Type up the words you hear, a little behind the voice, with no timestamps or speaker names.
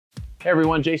Hey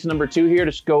everyone, Jason number 2 here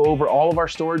to go over all of our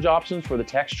storage options for the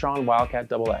Textron Wildcat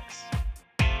XX.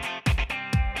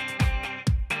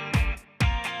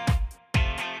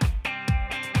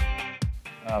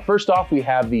 First off, we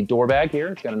have the door bag here.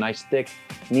 It's got a nice thick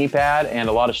knee pad and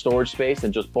a lot of storage space that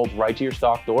just bolts right to your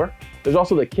stock door. There's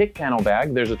also the kick panel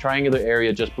bag. There's a triangular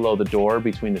area just below the door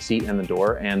between the seat and the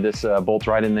door, and this bolts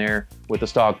right in there with the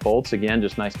stock bolts. Again,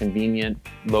 just nice, convenient,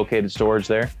 located storage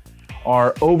there.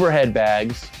 Our overhead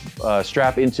bags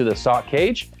strap into the stock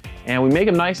cage, and we make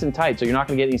them nice and tight, so you're not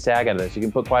gonna get any sag out of this. You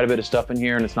can put quite a bit of stuff in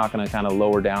here, and it's not gonna kind of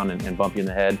lower down and bump you in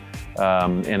the head.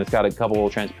 And it's got a couple little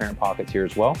transparent pockets here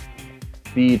as well.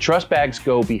 The truss bags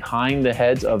go behind the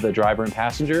heads of the driver and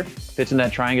passenger, fits in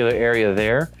that triangular area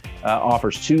there.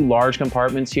 Offers 2 large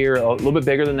compartments here, a little bit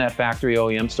bigger than that factory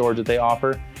OEM storage that they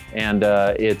offer. And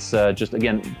it's just,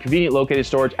 again, convenient located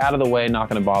storage, out of the way, not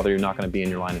gonna bother you, not gonna be in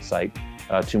your line of sight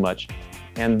too much.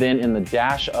 And then in the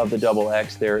dash of the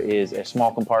XX, there is a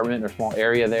small compartment or small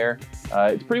area there.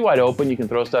 It's pretty wide open. You can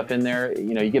throw stuff in there.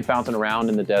 You know, you get bouncing around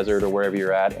in the desert or wherever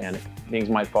you're at and things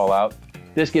might fall out.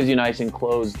 This gives you a nice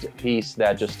enclosed piece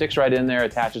that just sticks right in there,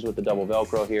 attaches with the double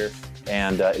Velcro here,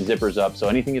 and it zippers up. So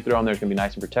anything you throw in there is gonna be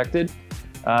nice and protected.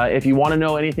 If you wanna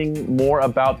know anything more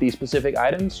about these specific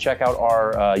items, check out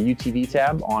our UTV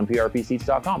tab on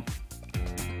prpseats.com.